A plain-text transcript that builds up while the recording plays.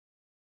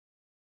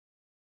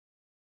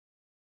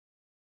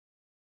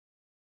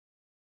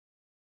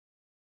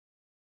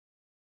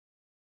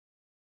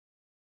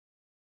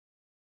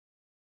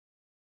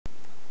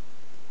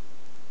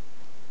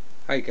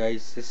Hi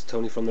guys, this is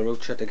Tony from the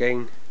Roach Hut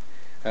again.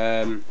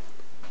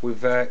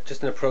 We've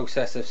just in the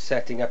process of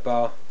setting up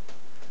our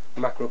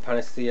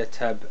Macropanesthia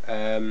tub.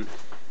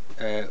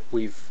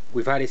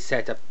 We've had it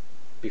set up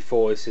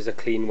before. This is a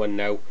clean one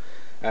now.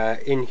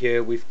 In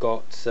here we've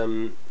got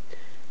some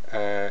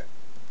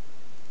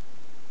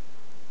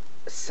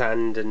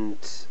sand and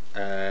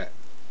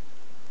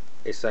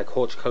it's like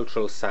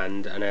horticultural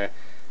sand and a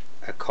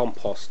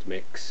compost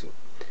mix.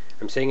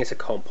 I'm saying it's a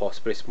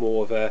compost, but it's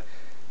more of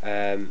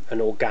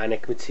an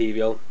organic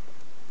material.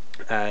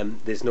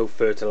 There's no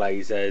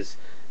fertilizers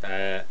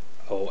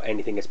or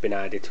anything that's been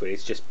added to it.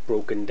 It's just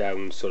broken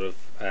down sort of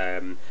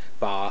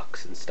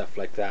barks and stuff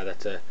like that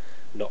that are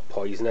not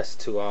poisonous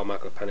to our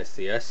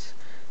Macropanestheas.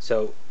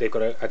 So they've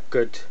got a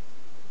good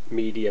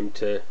medium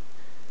to,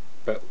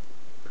 but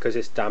because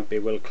it's damp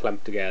it will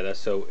clump together,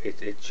 so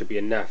it should be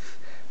enough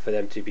for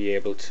them to be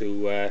able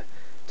to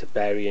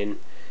bury in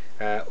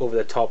over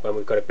the top. And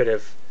we've got a bit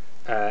of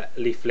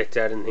leaf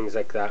litter and things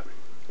like that.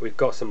 We've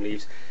got some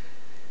leaves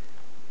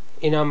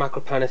in our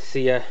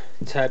Macropanesthia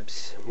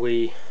tubs.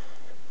 We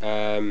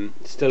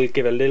still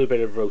give a little bit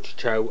of roach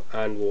chow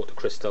and water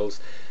crystals,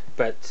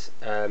 but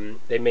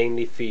they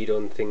mainly feed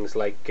on things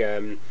like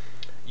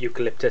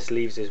eucalyptus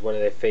leaves is one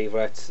of their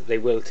favourites. They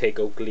will take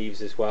oak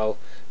leaves as well,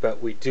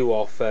 but we do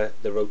offer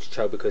the roach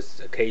chow because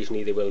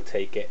occasionally they will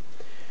take it.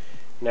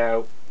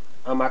 Now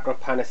our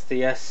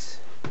Macropanestheas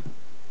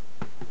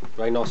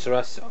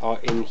Rhinoceros are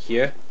in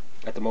here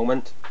at the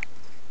moment,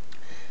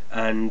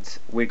 and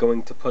we're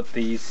going to put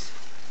these,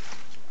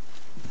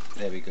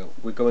 there we go,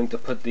 we're going to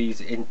put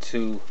these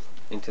into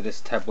this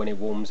tub when it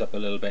warms up a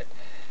little bit.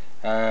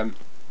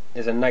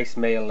 There's a nice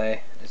male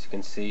there, as you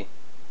can see.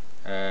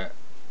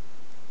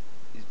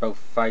 He's about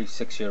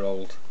 5-6 year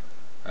old.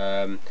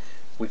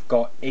 We've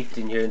got 8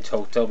 in here in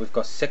total. We've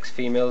got 6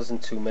 females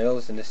and 2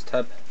 males in this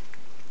tub.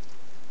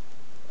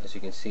 As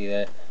you can see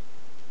there,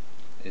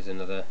 there's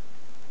another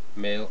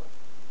male,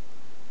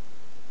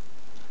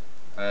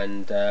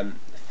 and the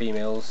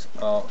females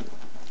are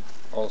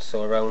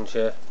also around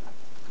here.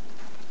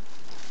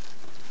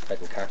 If I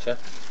can catch her.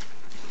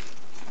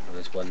 Oh,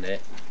 there's one there.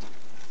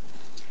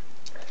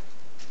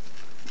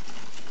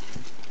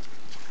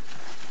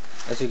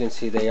 As you can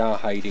see, they are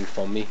hiding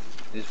from me.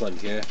 There's one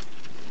here.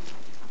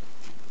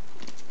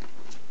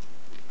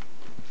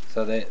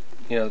 So they're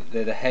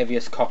the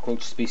heaviest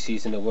cockroach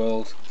species in the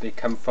world. They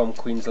come from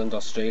Queensland,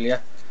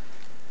 Australia,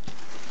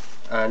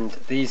 and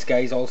these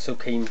guys also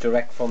came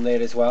direct from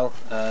there as well.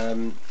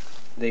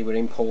 They were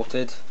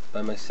imported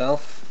by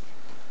myself.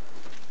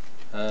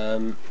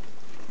 Again,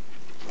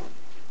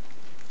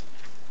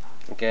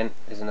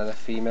 there's another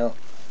female.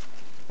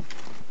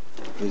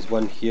 There's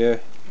one here,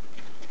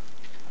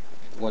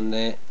 one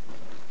there,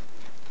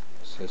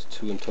 so there's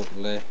 2 in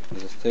total there.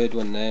 There's a third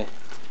one there.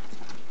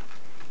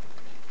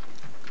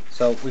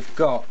 So we've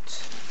got,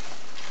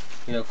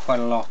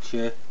 quite a lot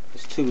here.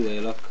 There's 2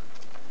 there, look,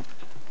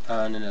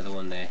 and another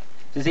one there.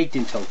 There's 8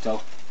 in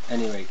total.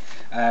 Anyway,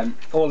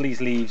 all these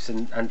leaves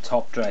and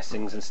top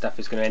dressings and stuff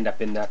is going to end up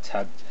in that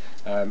tub.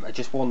 I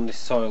just want the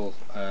soil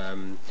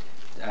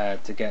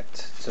to get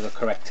to the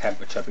correct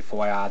temperature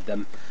before I add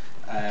them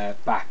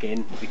back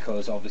in,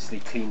 because obviously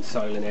clean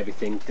soil and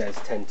everything does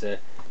tend to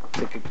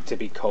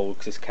be cold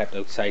because it's kept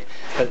outside.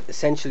 But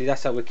essentially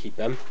that's how we keep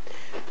them.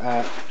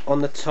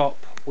 On the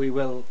top we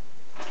will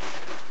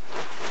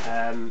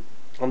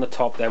on the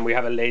top then we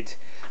have a lid,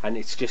 and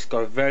it's just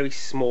got a very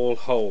small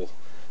hole,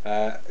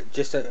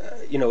 just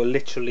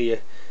literally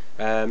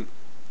a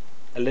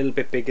little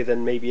bit bigger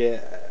than maybe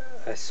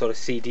a sort of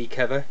CD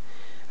cover.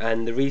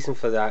 And the reason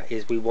for that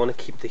is we want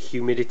to keep the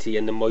humidity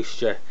and the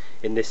moisture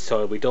in this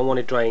soil. We don't want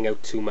it drying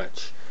out too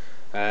much,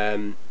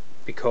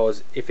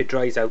 because if it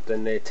dries out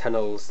then the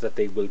tunnels that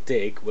they will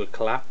dig will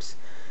collapse.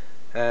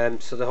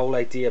 So the whole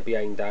idea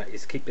behind that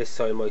is keep this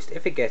soil moist.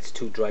 If it gets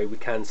too dry we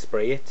can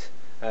spray it,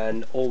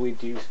 and all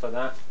we'd use for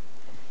that,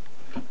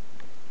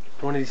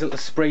 one of these little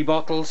spray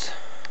bottles.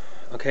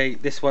 Okay,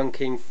 this one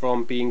came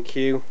from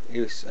B&Q.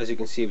 It was, as you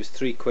can see, it was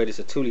 £3. It's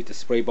a 2-litre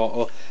spray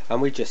bottle,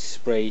 and we just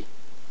spray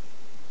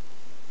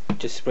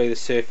the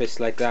surface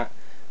like that,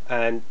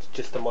 and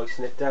just to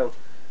moisten it down.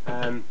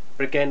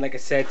 But again, like I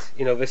said,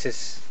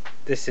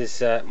 this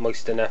is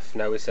moist enough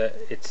now. It's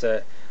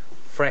a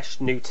fresh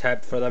new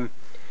tub for them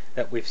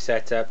that we've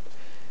set up.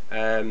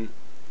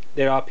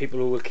 There are people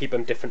who will keep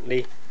them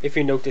differently. If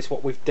you notice,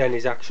 what we've done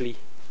is actually,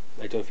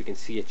 I don't know if you can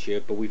see it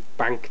here, but we've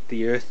banked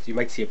the earth. You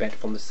might see a bit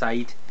from the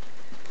side.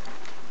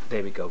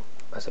 There we go,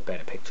 that's a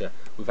better picture.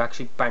 We've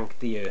actually banked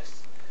the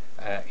earth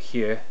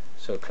here,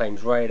 so it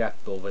climbs right up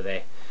over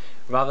there.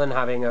 Rather than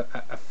having a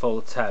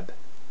full tub,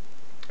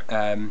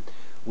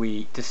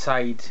 we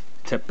decide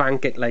to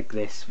bank it like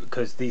this,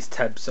 because these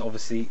tubs,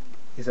 obviously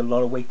there's a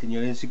lot of weight in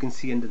here. As you can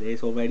see under there,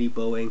 it's already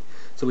bowing,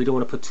 so we don't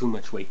want to put too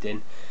much weight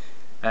in.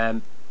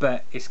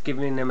 But it's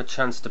giving them a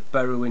chance to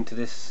burrow into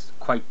this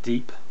quite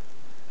deep,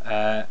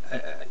 and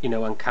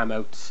come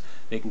out.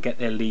 They can get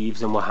their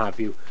leaves and what have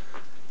you.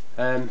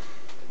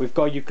 We've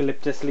got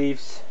eucalyptus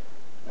leaves.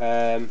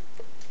 There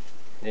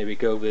we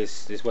go,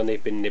 there's one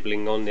they've been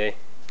nibbling on there.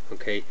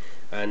 okay,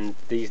 and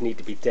these need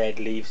to be dead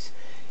leaves.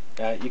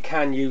 You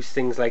can use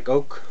things like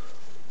oak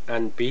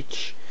and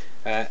beech,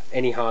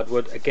 any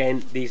hardwood.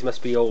 Again, these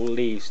must be old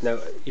leaves. Now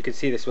you can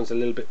see this one's a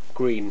little bit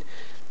green,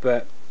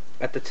 but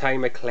at the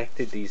time I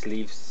collected these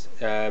leaves,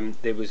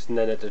 there was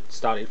none that had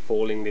started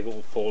falling. They've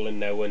all fallen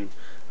now, and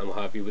what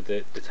have you with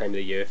the time of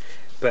the year.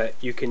 But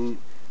you can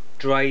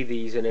dry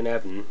these in an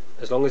oven.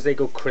 As long as they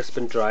go crisp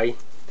and dry,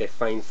 they're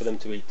fine for them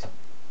to eat.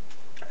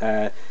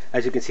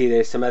 As you can see,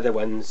 there's some other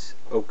ones,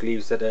 oak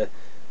leaves, that are,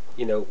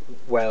 you know,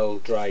 well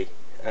dry.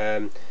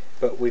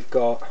 But we've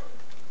got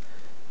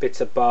bits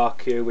of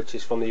bark here, which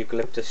is from the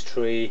eucalyptus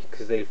tree,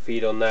 because they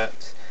feed on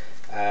that.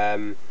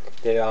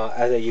 There are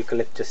other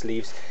eucalyptus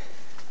leaves.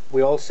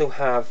 We also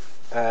have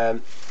a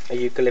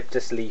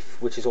eucalyptus leaf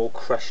which is all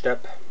crushed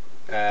up,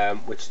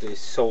 which is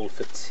sold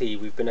for tea.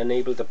 We've been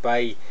unable to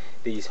buy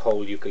these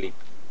whole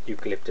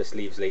eucalyptus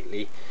leaves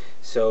lately,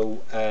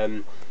 so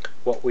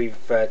what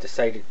we've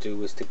decided to do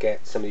was to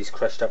get some of these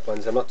crushed up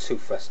ones. I'm not too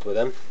fussed with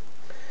them.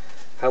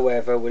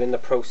 However, we're in the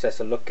process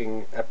of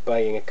looking at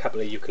buying a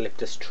couple of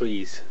eucalyptus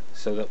trees,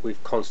 so that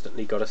we've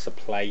constantly got a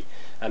supply,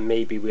 and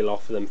maybe we'll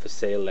offer them for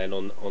sale then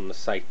on the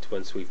site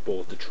once we've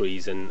bought the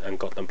trees and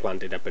got them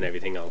planted up and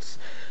everything else.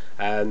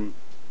 So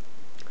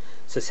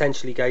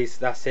essentially, guys,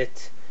 that's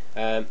it.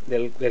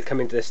 They'll come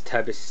into this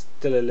tub. It's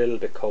still a little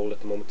bit cold at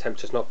the moment,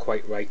 temperature's not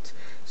quite right,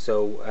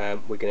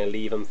 so we're going to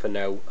leave them for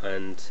now,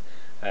 and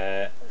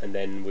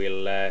then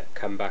we'll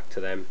come back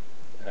to them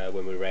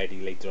when we're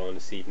ready later on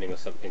this evening or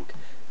something.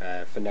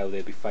 For now,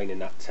 they'll be fine in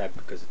that tub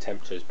because the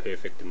temperature is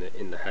perfect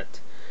in the hut.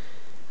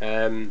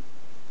 And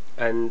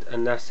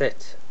that's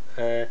it.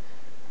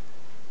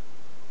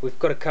 We've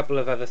got a couple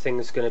of other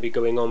things going to be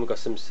going on. We've got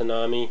some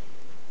tsunami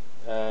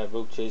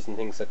roaches and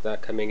things like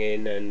that coming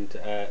in, and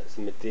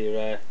some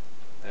Madeira,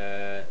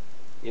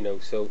 you know,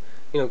 so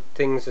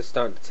things are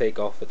starting to take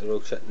off at the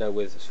Roach Hut now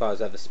with as far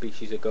as other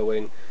species are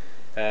going.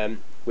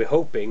 We're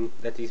hoping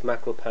that these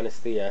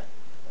Macropanesthia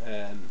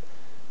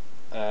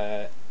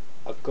are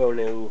going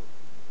to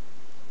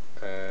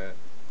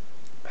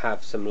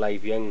have some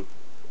live young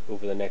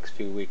over the next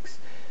few weeks.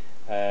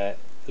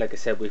 Like I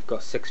said, we've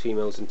got 6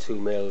 females and 2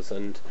 males,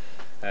 and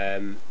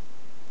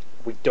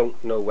we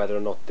don't know whether or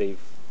not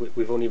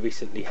we've only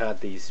recently had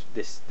this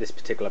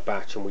particular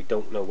batch, and we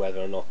don't know whether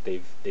or not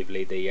they've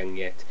laid their young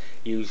yet.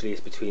 Usually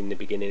it's between the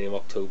beginning of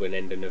October and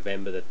end of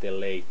November that they'll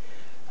lay,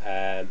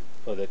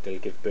 or that they'll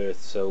give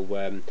birth. So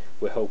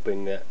we're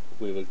hoping that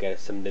we will get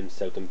some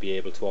nymphs out and be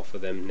able to offer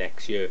them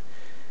next year.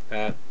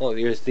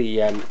 Here's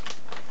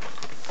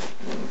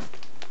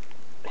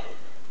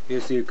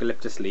the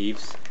eucalyptus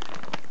leaves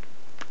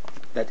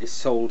that is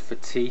sold for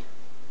tea,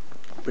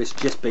 but it's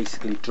just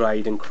basically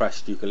dried and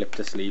crushed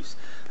eucalyptus leaves.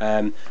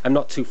 I'm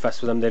not too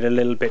fussed with them. They're a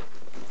little bit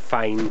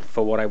fine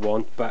for what I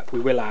want, but we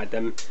will add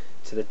them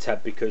to the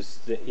tub because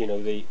the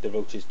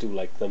roaches do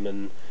like them.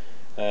 And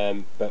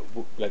but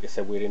like I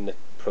said, we're in the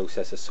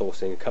process of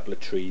sourcing a couple of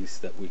trees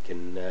that we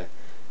can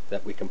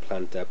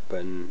plant up,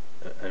 and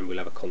we'll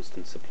have a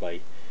constant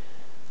supply.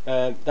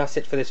 That's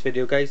it for this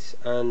video, guys,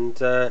 and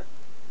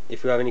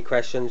if you have any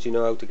questions, you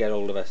know how to get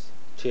hold of us.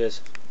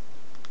 Cheers.